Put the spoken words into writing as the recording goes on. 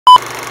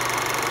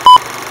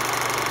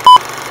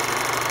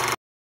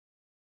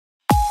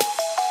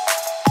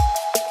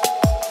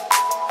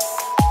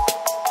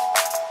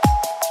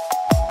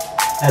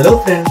Hello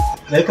friends,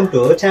 welcome to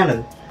our channel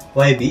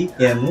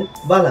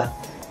ybyamubala.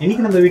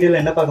 இன்னைக்கு நம்ம வீடியோல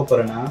என்ன பார்க்க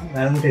போறோம்னா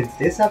Valentine's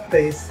Day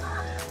surprise.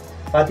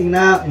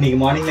 பாத்தீங்கன்னா இன்னைக்கு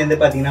மார்னிங்ல இருந்தே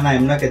பாத்தீங்கன்னா நான்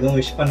எம்னாக்கு எதுவும்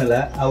விஷ் பண்ணல.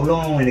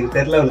 அவளும் எனக்கு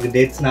தெரியல அவளுக்கு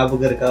டேட்ஸ்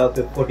ஞாபகம் இருக்கா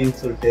 14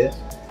 சொல்லிட்டு.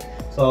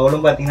 ஸோ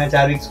அவளும் பாத்தீங்கன்னா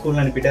சார்விக்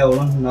ஸ்கூல் அனுப்பிட்டு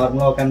அவளும்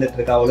நார்மலா உட்காந்துட்டு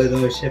இருக்கா. அவளும்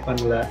எதுவும் விஷே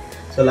பண்ணல.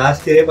 ஸோ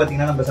லாஸ்ட் இயரே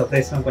பாத்தீங்கன்னா நம்ம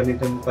சர்ப்ரைஸ்லாம்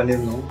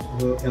பண்ணியிருந்தோம்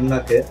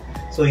எம்னாக்கு.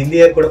 ஸோ இந்த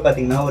இயர் கூட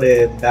பாத்தீங்கன்னா ஒரு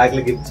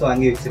பேக்ல கிஃப்ட்ஸ்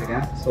வாங்கி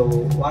வச்சிருக்கேன். ஸோ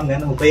வாங்க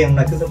நம்ம போய்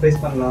எம்னாக்கு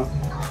சர்ப்ரைஸ் பண்ணலாம்.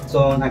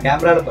 ஸோ நான்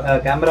கேமரா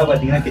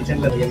பார்த்தீங்கன்னா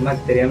கிச்சனில்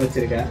எம்னாக்கு தெரியாமல்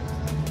வச்சுருக்கேன்.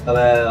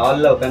 அவள்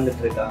ஹாலில்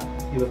உட்காந்துட்டு இருக்கா.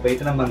 இப்போ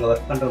போயிட்டு நம்ம அங்கே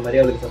ஒர்க் பண்ணுற மாதிரி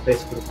அவளுக்கு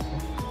சர்ப்ரைஸ் கொடுப்போம்.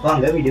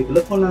 வாங்க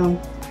வீடியோக்குள்ளே போகலாம்.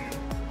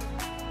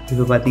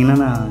 இப்போ பார்த்தீங்கன்னா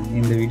நான்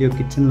இந்த வீடியோ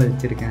கிச்சனில்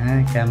வச்சுருக்கேன்.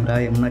 கேமரா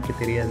எம்னாக்கு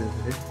தெரியாது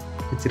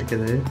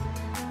வச்சுருக்குது.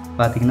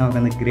 பார்த்தீங்கன்னா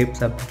உட்காந்து கிரேப்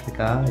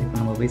சாப்பிட்டுருக்கா. இப்போ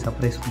நம்ம போய்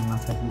சர்ப்ரைஸ்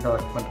பண்ணலாம். செகண்டாக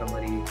ஒர்க் பண்ணுற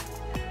மாதிரி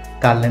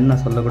காலையிலேருந்து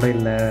நான் சொல்லக்கூட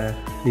இல்லை,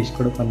 விஷ்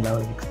கூட பண்ணல.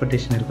 அவளுக்கு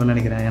எக்ஸ்பெக்டேஷன் இருக்குன்னு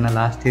நினைக்கிறேன். ஏன்னா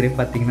லாஸ்ட் இயரே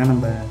பார்த்தீங்கன்னா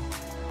நம்ம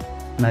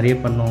நிறைய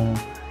பண்ணோம்.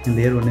 இந்த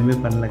இயர் ஒன்றுமே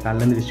பண்ணல.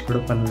 காலையிலேருந்து விஷ் கூட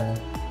பண்ணல.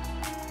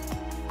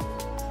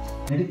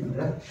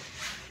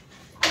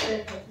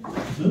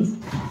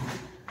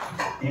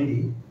 ஏண்டி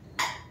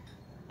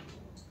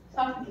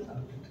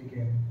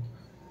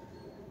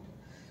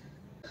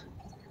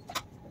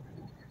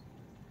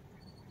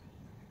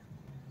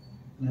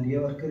நிறைய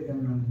ஒர்க்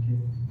இருக்காங்க நமக்கு.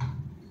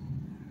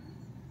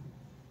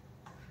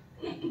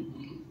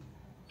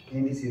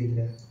 ஏண்டி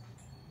சிரிக்கிற?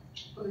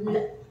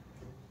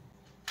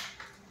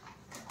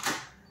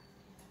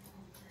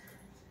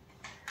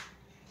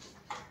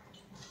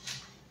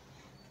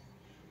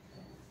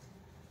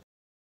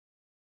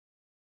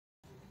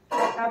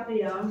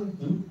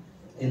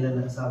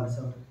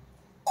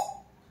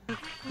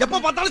 எப்ப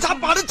பார்த்தாலும்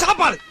சாப்பாடு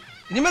சாப்பாடு.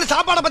 இனிமேல்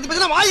சாப்பாடை பத்தி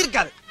பேசினா வாய்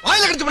இருக்காது.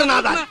 வாயில கடிச்சு விட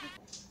நான் தான்.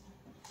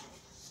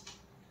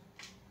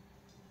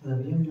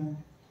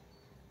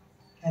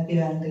 Happy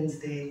Valentine's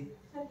Day.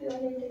 Happy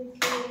Valentine's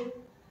Day.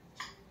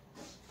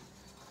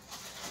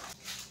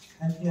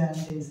 Happy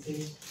Valentine's Day.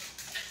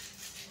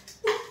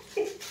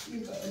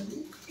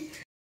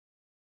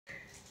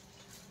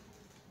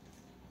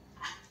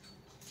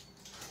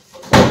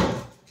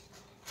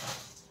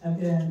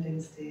 Happy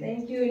Valentine's Day.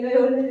 Thank you. இன்னும்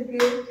எவ்வளவு இருக்கு?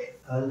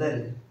 அவ்வளவுதான்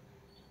இருக்கு.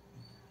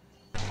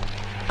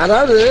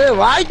 அதாவது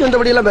வாய்க்கு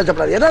வந்தபடி எல்லாம்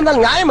பேசப்படாது. எதா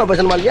இருந்தாலும் நியாயமா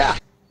பேசணுமா இல்லையா?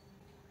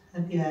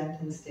 Happy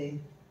Valentine's Day.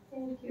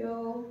 Thank you.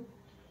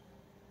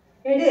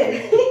 எடு.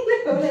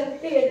 எவ்வளவு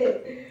இருக்கு எடு.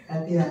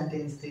 Happy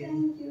Valentine's Day.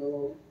 Thank you.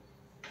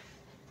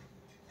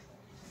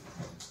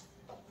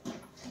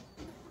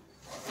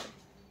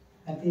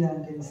 Happy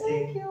Valentine's Day.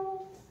 Thank you.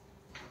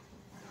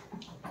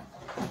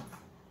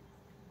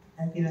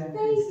 Happy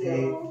Valentine's Thank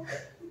Day. you.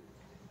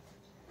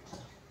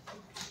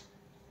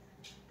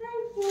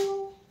 Thank you.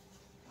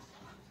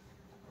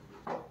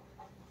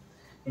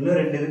 இன்னும்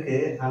ரெண்டு இருக்கு.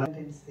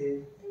 Valentine's Day.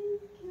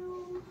 Thank you.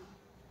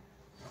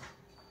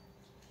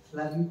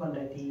 Love you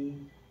பொண்டாட்டி.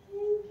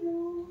 Thank you.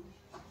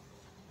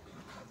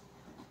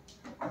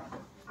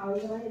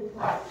 அவ்வளவுதான் இருக்கு.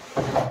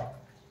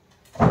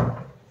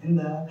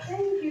 இந்த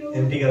Thank you.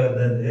 எம்டி கவர்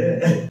தான் அது.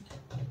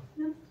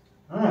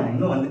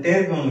 இன்னும் வந்துட்டே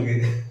இருக்கு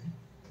உங்களுக்கு.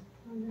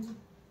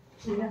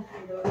 இல்ல,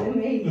 அது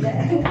ஒண்ணுமே இல்ல.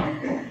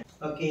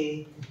 ஓகே.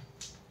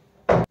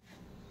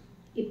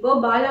 இப்போ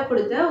பாலா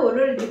கொடுத்த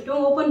ஒரு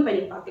கிஃப்ட்டும் ஓபன்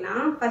பண்ணி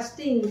பார்க்கலாம்.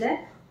 ஃபர்ஸ்ட் இந்த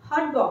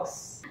ஹாட்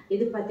பாக்ஸ்.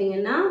 இது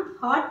பாத்தீங்கன்னா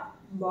hot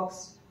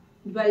box,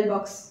 jewel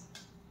box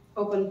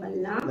open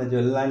பண்ணலாம். இந்த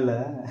ஜுவல்லாம் இல்ல.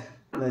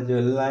 இந்த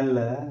ஜுவல்லாம்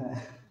இல்ல.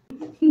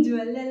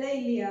 ஜுவல் எல்லாம்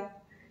இல்லையா?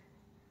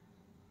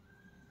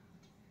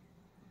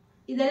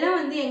 இதெல்லாம்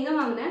வந்து எங்க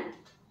வாங்குன?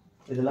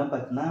 இதெல்லாம்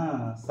பார்த்தீங்கன்னா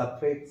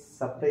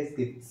சர்ப்ரைஸ்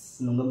கிஃப்ட்ஸ்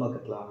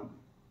நுங்கம்பாக்கத்தில் வாங்கினேன்.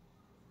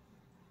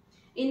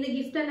 இந்த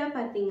கிஃப்ட் எல்லாம்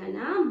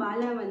பாத்தீங்கன்னா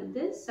பாலா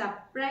வந்து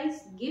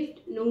சர்ப்ரைஸ்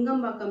கிஃப்ட்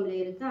நுங்கம்பாக்கம்ல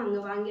இருக்கு, அங்க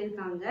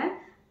வாங்கியிருக்காங்க.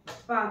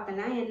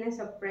 பார்க்கலாம் என்ன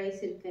சர்ப்ரைஸ்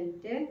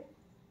இருக்குன்ட்டு.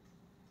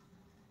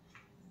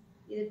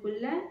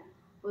 இதுக்குள்ள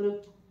ஒரு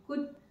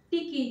குட்டி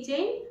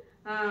கீச்செயின்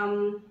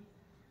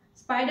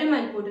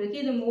ஸ்பைடர்மேன்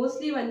போட்டிருக்கு. இது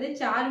மோஸ்ட்லி வந்து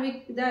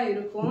சார்விக் தான்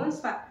இருக்கும்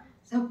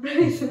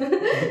சர்ப்ரைஸ்.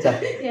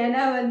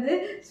 ஏன்னா வந்து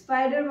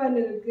ஸ்பைடர்மேன்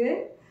இருக்கு.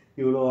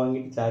 இவ்வளோ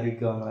வாங்கிட்டு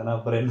சார்விக்கு வாங்கலாம்,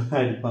 அப்புறம் என்ன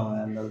அடிப்பாங்க.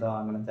 அதனால தான்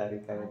வாங்கினேன்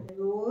சார்விக்காக.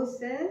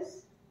 ரோசஸ்,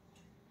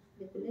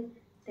 இதுக்குள்ள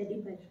டெடி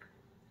பேர் இருக்கு.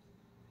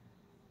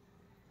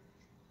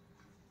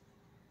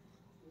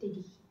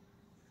 டெடி,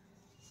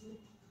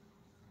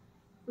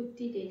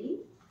 குட்டி டெடி.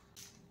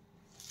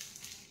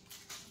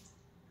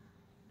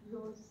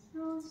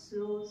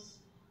 ரோஸ்.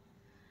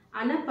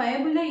 ஆனா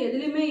பயபுள்ள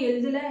எதுலயுமே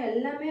எழுதல,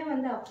 எல்லாமே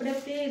வந்து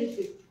அப்படியே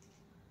இருக்கு.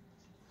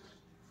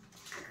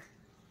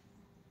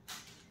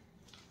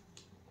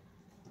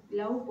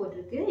 லவ்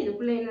போட்டிருக்கு.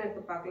 இதுக்குள்ள என்ன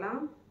இருக்கு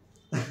பார்க்கலாம்.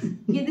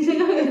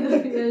 இதுலயும்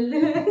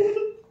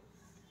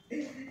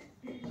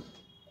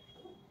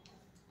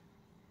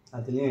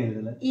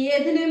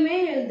எதுலயுமே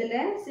எழுதல.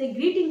 சரி,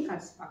 கிரீட்டிங்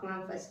கார்ட்ஸ்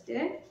பார்க்கலாம். ஃபர்ஸ்ட்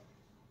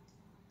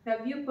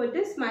லவ் யூ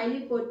போட்டு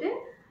ஸ்மைலி போட்டு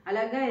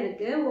அழகா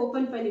இருக்கு.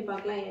 ஓபன் பண்ணி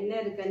பார்க்கலாம் என்ன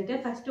இருக்குன்ட்டு.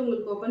 ஃபர்ஸ்ட்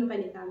உங்களுக்கு ஓபன்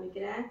பண்ணி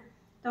காமிக்கிறேன்.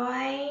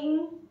 டாயிங்.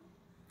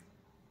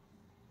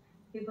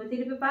 இப்போ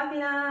திருப்பி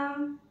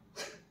பார்க்கலாம்.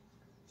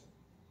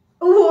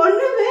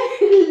 ஒண்ணுமே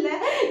இல்ல,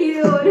 இது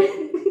ஒரு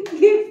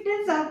gift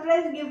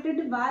சர்ப்ரைஸ்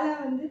கிஃப்ட் பாலா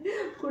வந்து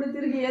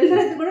கொடுத்துருக்கு.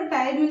 எழுதுறது கூட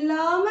டைம்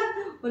இல்லாம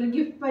ஒரு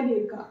கிஃப்ட்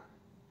பண்ணியிருக்கா.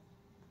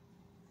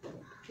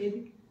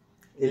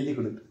 எழுதி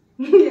கொடுத்து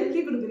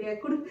எழுதி கொடுக்குறியா?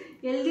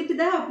 எழுதிட்டு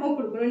தான் அப்பமா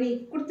கொடுக்கணும். நீ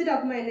கொடுத்துட்டு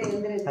அப்பமா என்ன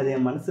எழுதுறது? அது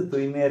என் மனசு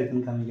தூய்மையா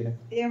இருக்குன்னு காமிக்கிறேன்.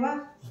 ஏவா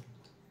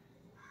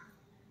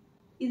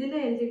இதுல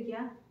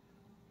எழுதிருக்கியா?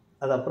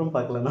 அது அப்புறம்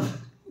பார்க்கலாம்.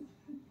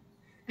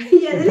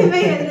 எதுலையுமே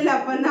எழுதல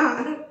அப்பதான்.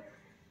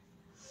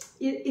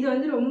 இது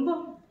வந்து ரொம்ப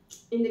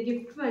இந்த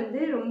கிஃப்ட் வந்து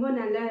ரொம்ப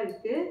நல்லா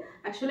இருக்கு.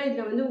 ஆக்சுவலாக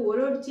இதில் வந்து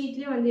ஒரு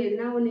சீட்லேயும் வந்து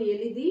எதுனா ஒன்று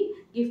எழுதி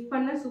கிஃப்ட்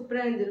பண்ணால்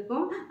சூப்பராக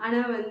இருந்திருக்கும்.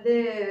 ஆனால் வந்து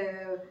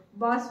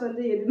பாஸ்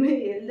வந்து எதுவுமே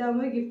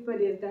எழுதாமல் கிஃப்ட்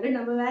பண்ணியிருக்காரு.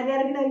 நம்ம வேற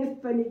யாருக்குன்னா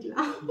கிஃப்ட்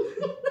பண்ணிக்கலாம்.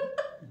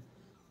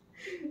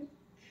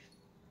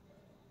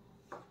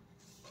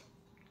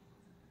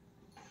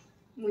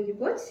 முடிஞ்சு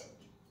போச்சு.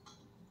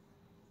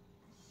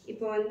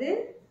 இப்போ வந்து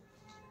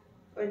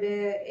ஒரு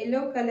எல்லோ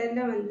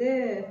கலரில் வந்து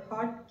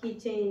ஹாட்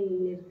கீச்செயின்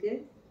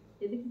இருக்குது.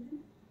 எதுக்கு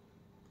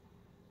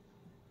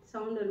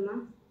சவுண்ட் வருமா?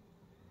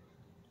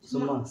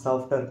 சும்மா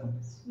சாஃப்டா இருக்கும்.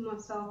 சும்மா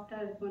சாஃப்டா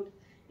இருக்கும்.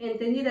 எனக்கு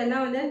தெரிஞ்சு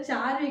இதெல்லாம் வந்து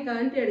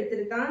சார்விக்கான்ட்டு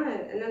எடுத்திருக்கான்.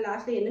 ஆனால்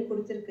லாஸ்ட்ல என்ன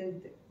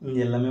கொடுத்துருக்குது?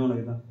 எல்லாமே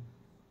உனக்கு தான்.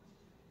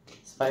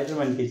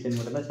 ஸ்பைடர்மேன் கிச்சன்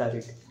மட்டும் தான்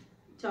சார்விக்.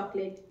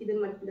 சாக்லேட் இது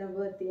மட்டும் தான்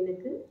வர்த்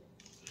எனக்கு.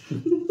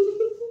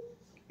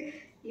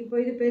 இப்போ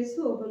இது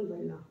பெருசு ஓபன்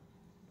பண்ணலாம்.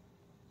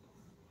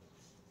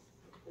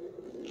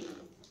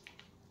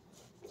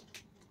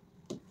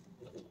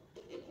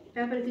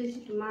 பேப்பர்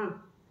கிழிச்சிட்டுமா?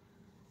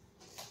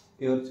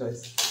 Your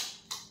choice.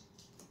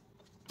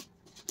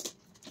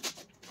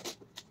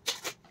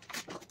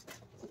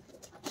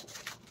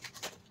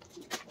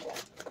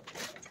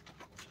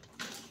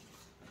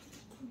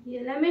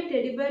 எல்லாமே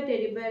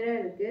டெடிபேரா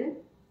இருக்கு.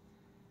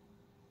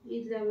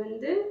 இதுல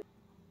வந்து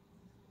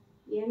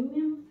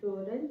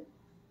floral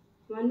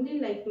only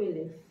like my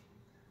life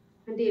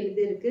வந்து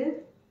எழுதி இருக்கு.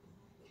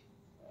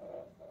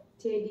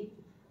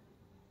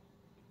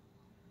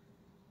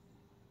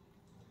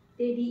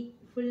 டெடி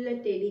ஃபுல்லா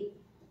டெடி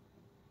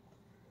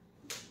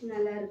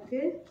நல்லா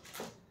இருக்கு.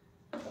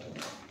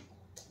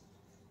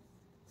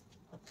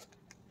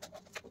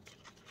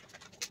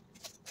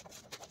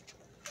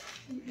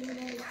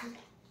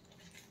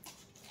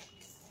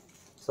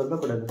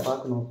 சொல்லக்கூடாது,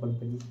 பார்க்கணும் ஓப்பன்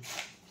பண்ணி.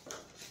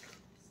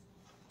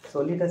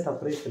 சொல்லிட்டா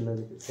சர்ப்ரைஸ் இல்லை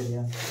அதுக்கு,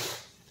 சரியா?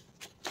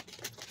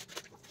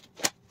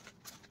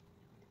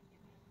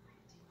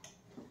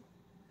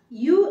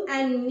 You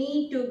and me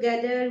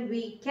together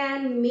we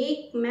can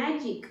make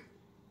magic.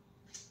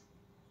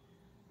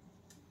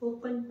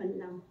 Open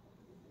பண்ணலாம்.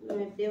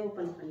 அப்படியே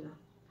ஓப்பன் பண்ணலாம்.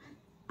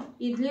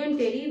 இதுலயும்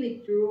teddy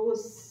with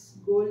rose,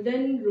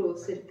 golden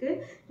rose இருக்கு.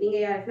 நீங்க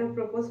யாருக்கும்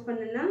ப்ரோபோஸ்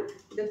பண்ணனா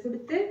இதை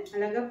கொடுத்து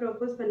அழகா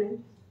ப்ரோபோஸ் பண்ணு.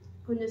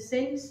 கொஞ்சம்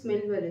சென்ட்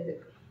ஸ்மெல்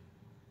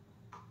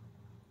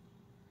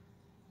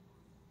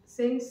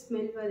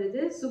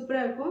வருது. சூப்பரா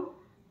இருக்கும்.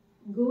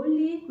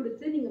 கோல்ட்லயே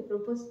கொடுத்து நீங்க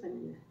ப்ரோபோஸ்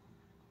பண்ணுங்க.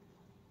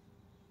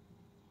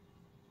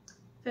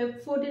 Feb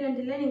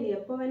 14 நீங்க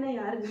எப்போ வேணா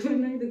யாருக்கு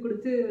வேணா இது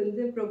கொடுத்து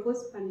வந்து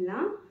ப்ரோபோஸ்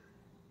பண்ணலாம்.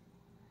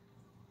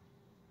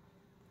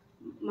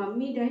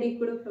 மம்மி டாடி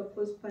கூட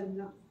ப்ரோபோஸ்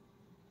பண்ணலாம்.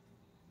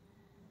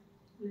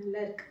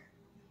 நல்லா இருக்கு.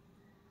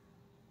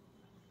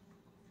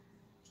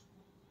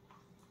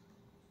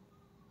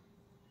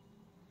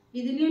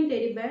 இதுலயும்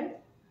டெடி பேர்,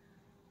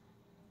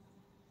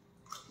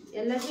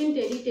 எல்லாத்தையும்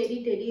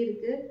டெடி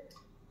இருக்கு.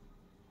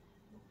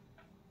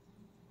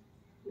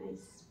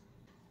 நைஸ்.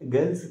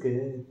 கேர்ள்ஸுக்கு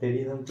டெடி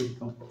தான்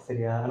பிடிக்கும்,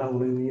 சரியா? ஆனால்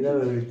உனக்கு நீ தான்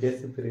ஒரு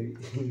வித்தியாசம் பிறகு.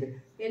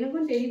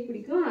 எனக்கும் டெடி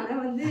பிடிக்கும்.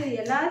 ஆனால் வந்து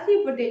எல்லாத்தையும்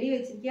இப்போ டெடி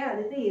வச்சிருக்கியா,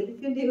 அதுதான்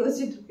எதுக்குன்னு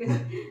யோசிச்சுட்டு இருக்கேன்.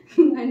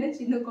 நான் என்ன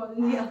சின்ன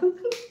குழந்தையா?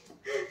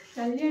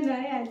 கல்யாணம்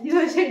ஆகி 5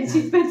 வருஷம்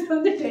ஆயிடுச்சு. இப்போ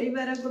வந்து டெடி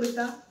பேரா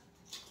கொடுத்தா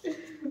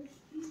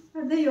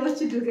அதான்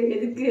யோசிச்சுட்டு இருக்கேன்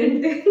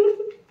எதுக்குன்ட்டு.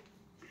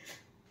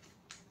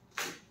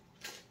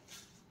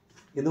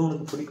 இது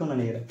உனக்கு பிடிக்கும்னு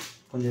நினைக்கிறேன்,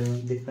 கொஞ்சம்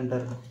டிஃப்ரெண்ட்டாக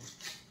இருக்கும்.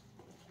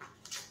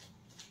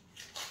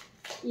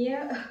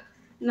 ஏன்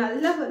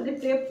நல்லா வந்து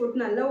டேப்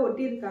போட்டு நல்லா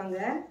ஒட்டியிருக்காங்க.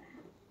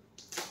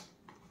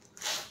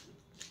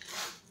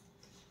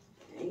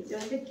 இது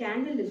வந்து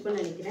கேண்டில்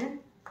இருக்குன்னு நினைக்கிறேன்.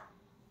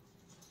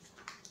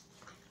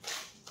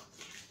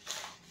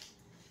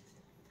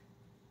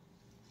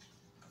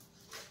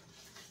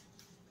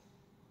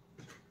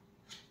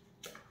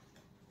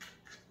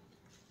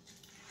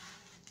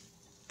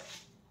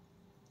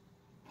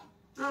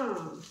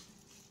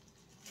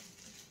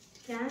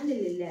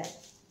 கேண்டில் இல்ல,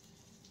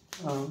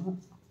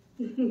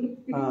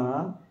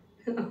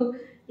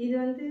 இது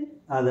வந்து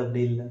அது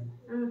அப்படி இல்லை.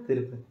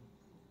 திருப்பி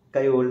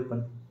கை ஹோல்ட்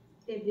பண்ணு.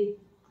 எப்படி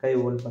கை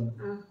ஹோல்ட் பண்ணு.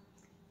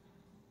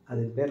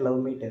 அதுக்கு பேர் லவ்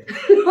மீட்டர்.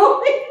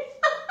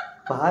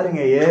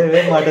 பாருங்க,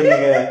 ஏறவே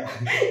மாட்டேங்குங்க.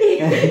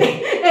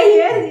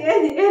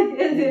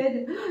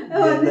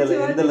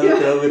 எந்த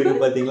அளவுக்கு லவ் இருக்கு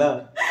பாத்தீங்களா?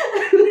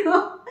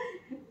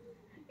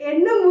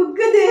 என்ன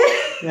முக்குது.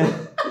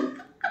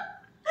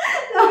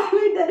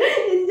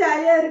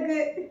 ஜாலியா இருக்கு.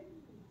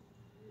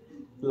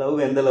 லவ்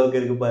எந்த அளவுக்கு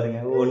இருக்கு பாருங்க.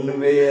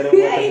 ஒண்ணுமே ஏற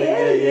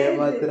மாட்டேங்குது,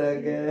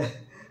 ஏமாத்துறாங்க.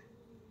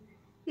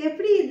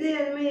 எப்படி இது?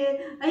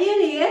 ஐயோ,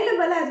 நீ ஏறல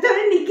பால, அத்தோட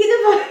நிக்குது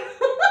பாரு.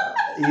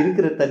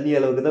 இருக்கிற தண்ணி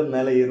அளவுக்கு தான்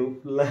மேலே ஏறும்.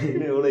 ஃபுல்லா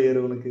இன்னும் எவ்வளவு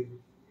ஏறும் உனக்கு?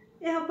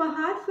 அப்ப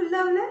ஹார்ட்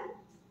ஃபுல்லாகல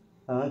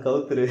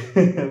கவுத்துரு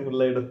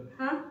ஃபுல்லாயிடும்.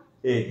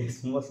 ஏய்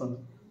சும்மா சொன்ன.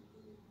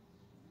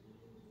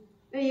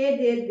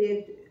 ஏது ஏது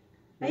ஏது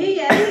ஐயோ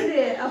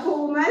இறங்குது. அப்போ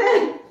உன் மேல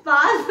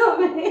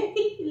பாசமே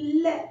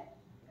இல்ல.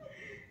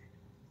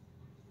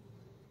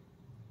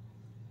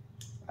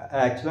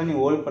 ஆக்சுவலாக நீ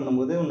ஹோல்ட்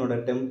பண்ணும்போது உன்னோட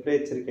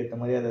டெம்பரேச்சருக்கு ஏற்ற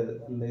மாதிரி அது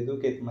அந்த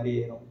இதுக்கு ஏற்ற மாதிரி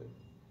ஏறும்.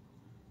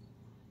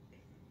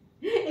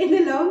 இந்த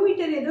லவ்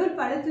மீட்டர் ஏதோ ஒரு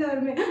படத்துல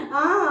வருமே.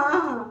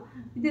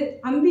 இது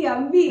அம்பி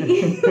அம்பி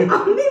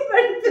அம்பி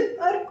படத்துல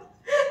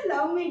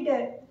லவ்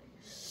மீட்டர்.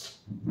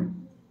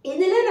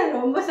 இதுல நான்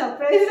ரொம்ப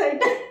சர்ப்ரைஸ்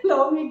ஆயிட்டேன்.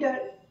 Love metre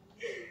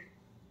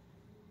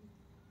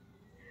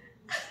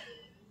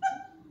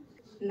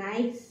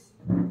nice.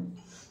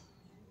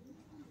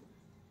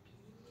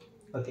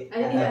 ஓகே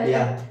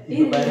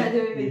இப்போ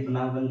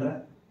நான் பண்றேன்.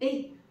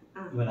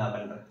 இப்போ நான்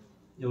பண்றேன்.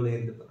 எவ்வளவு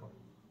இருந்து பாப்போம்.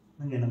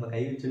 அங்க நம்ம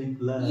கை வச்சு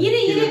ஃபுல்லா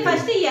இரு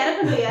ஃபர்ஸ்ட்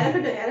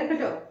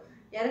இறக்கட்டும்.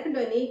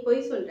 நீ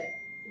போய் சொல்ற.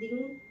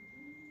 டிங்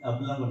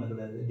அப்படிலாம் பண்ண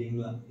கூடாது.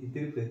 டிங்லாம்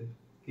திருப்பு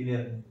கீழே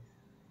இறங்கு.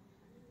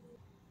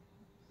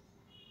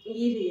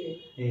 இரு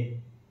ஏய்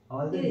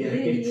அவ்வளவு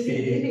இறக்கிடுச்சு.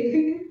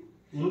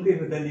 உனக்கு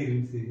இப்ப தள்ளி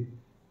இருந்துச்சு.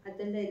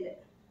 அதெல்லாம் இல்ல.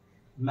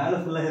 மேல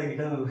ஃபுல்லா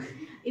இறக்கிட்டா.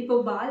 இப்போ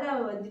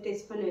பாலாவை வந்து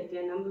டெஸ்ட் பண்ணி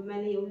வைக்கலாம். நம்ம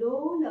மேல எவ்வளோ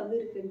லவ்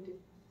இருக்குன்ட்டு.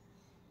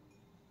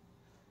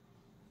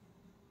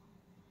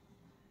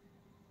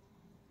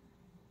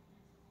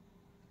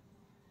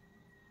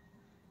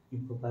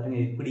 இப்போ பாருங்க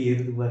எப்படி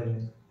ஏறுது பாருங்க.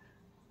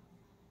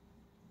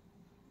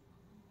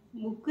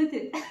 முக்குது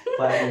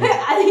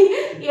அது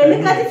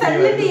எனக்காச்சு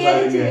சல்லட்டு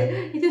ஏறுச்சு.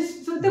 இது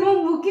சுத்தமா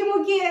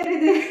முக்கி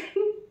ஏறுது.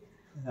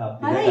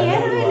 அதான்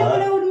ஏறவே இல்லை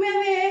கூட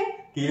உண்மையாவே.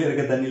 கீழே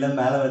இருக்க தண்ணிலாம்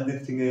மேல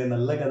வந்துருச்சுங்க.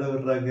 நல்லா கதை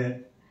விடுறாங்க.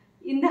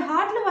 இந்த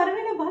ஹார்ட்ல வரவே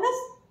இல்லை.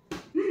 பாலஸ்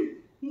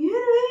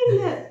ஏறவே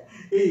இல்லை.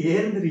 ஏய்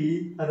ஏறுதுரி.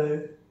 அது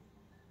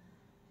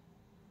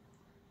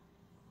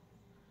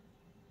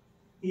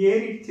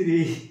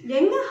ஏறிடுச்சுரி.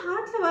 எங்க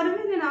ஹார்ட்ல வரவே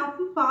இல்லை. நான்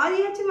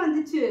பாதியாச்சும்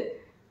வந்துச்சு.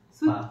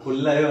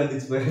 ஃபுல்லாவே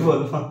வந்துச்சு பாரு.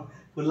 போதுமா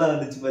ஃபுல்லா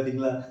வந்துச்சு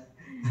பாத்தீங்களா?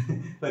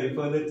 பாரு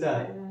இப்போ வந்துச்சா?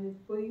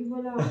 போய்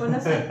போல. அப்பனா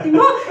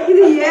சத்தியமா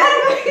இது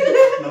ஏறவே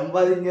இல்லை.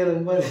 நம்பாதீங்க.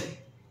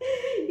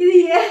 இது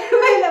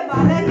ஏறவே இல்லை.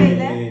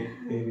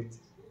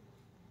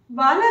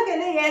 பாலா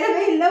கையில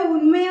ஏறவே இல்லை.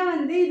 உண்மையா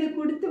வந்து இது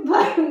கொடுத்து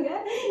பாருங்க.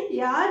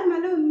 யார்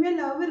மேல உண்மையா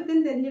லவ்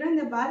இருக்குன்னு தெரிஞ்சிடும்.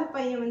 இந்த பால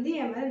பையன் வந்து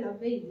என் மேல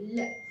லவ்வே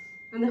இல்லை.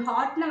 அந்த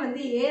ஹார்ட்ல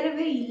வந்து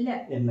ஏறவே இல்லை.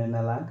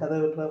 என்னென்னலாம் கதை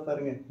விட்டுறா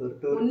பாருங்க.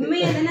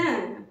 உண்மையா தானே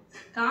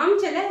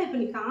காமிச்சல. இப்ப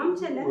நீ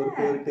காமிச்சல.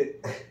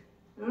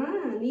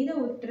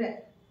 நீதான் விட்டுற.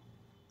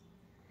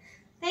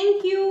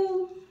 தேங்க்யூ.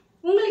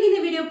 உங்களுக்கு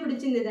இந்த வீடியோ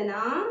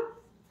பிடிச்சிருந்ததுன்னா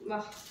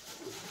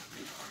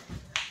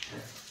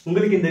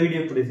உங்களுக்கு இந்த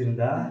வீடியோ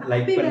பிடிச்சிருந்தா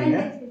லைக்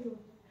பண்ணுங்க.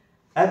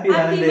 Happy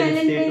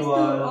Valentine's day to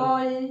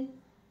all.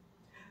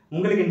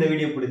 உங்களுக்கு இந்த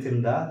வீடியோ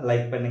பிடிச்சிருந்தா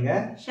லைக் பண்ணுங்க,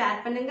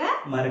 ஷேர் பண்ணுங்க,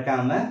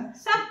 மறக்காம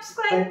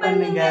சப்ஸ்கிரைப்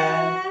பண்ணுங்க.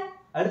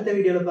 அடுத்த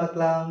வீடியோல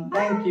பார்க்கலாம்.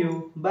 Thank you.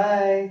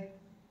 Bye.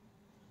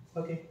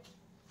 ஓகே.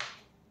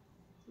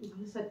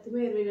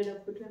 சத்தியமே வீடியோல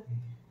போடுறேன்.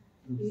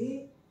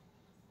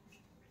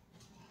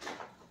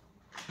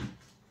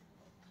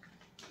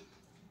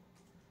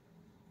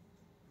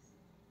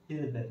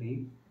 இது பத்தி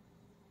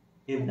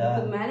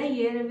இதுக்கு மேல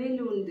ஏறவே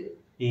இல்லை உண்டு.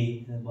 ஏய்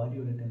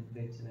பாடியோட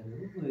டெம்பரேச்சர்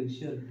ஒரு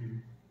விஷயம் இருக்கு.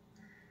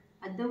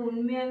 அதான்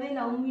உண்மையாவே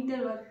லவ்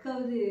மீட்டர் ஒர்க்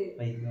ஆகுது.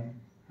 பைத்தியம்.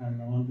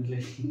 நான் வந்து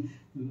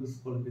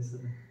லூஸ் போல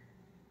பேசுறேன்.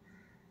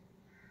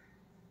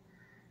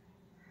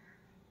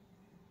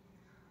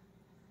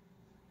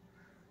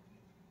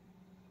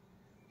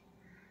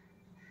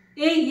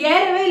 ஏய்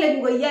ஏறவே இல்லை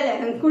கொய்யால.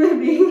 கூட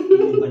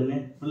பண்ணு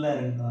ஃபுல்லா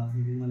இருக்கா.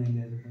 இது மேல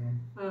எங்க இருக்கு?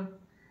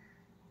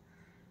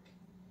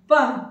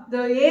 பா தோ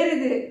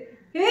ஏறுது.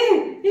 ஏய்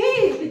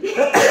ஏய்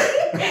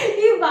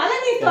நீ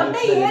வலனி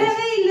சொன்னா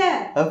ஏறவே இல்லை.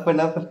 அப்ப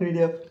நான் பண்ண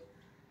வீடியோ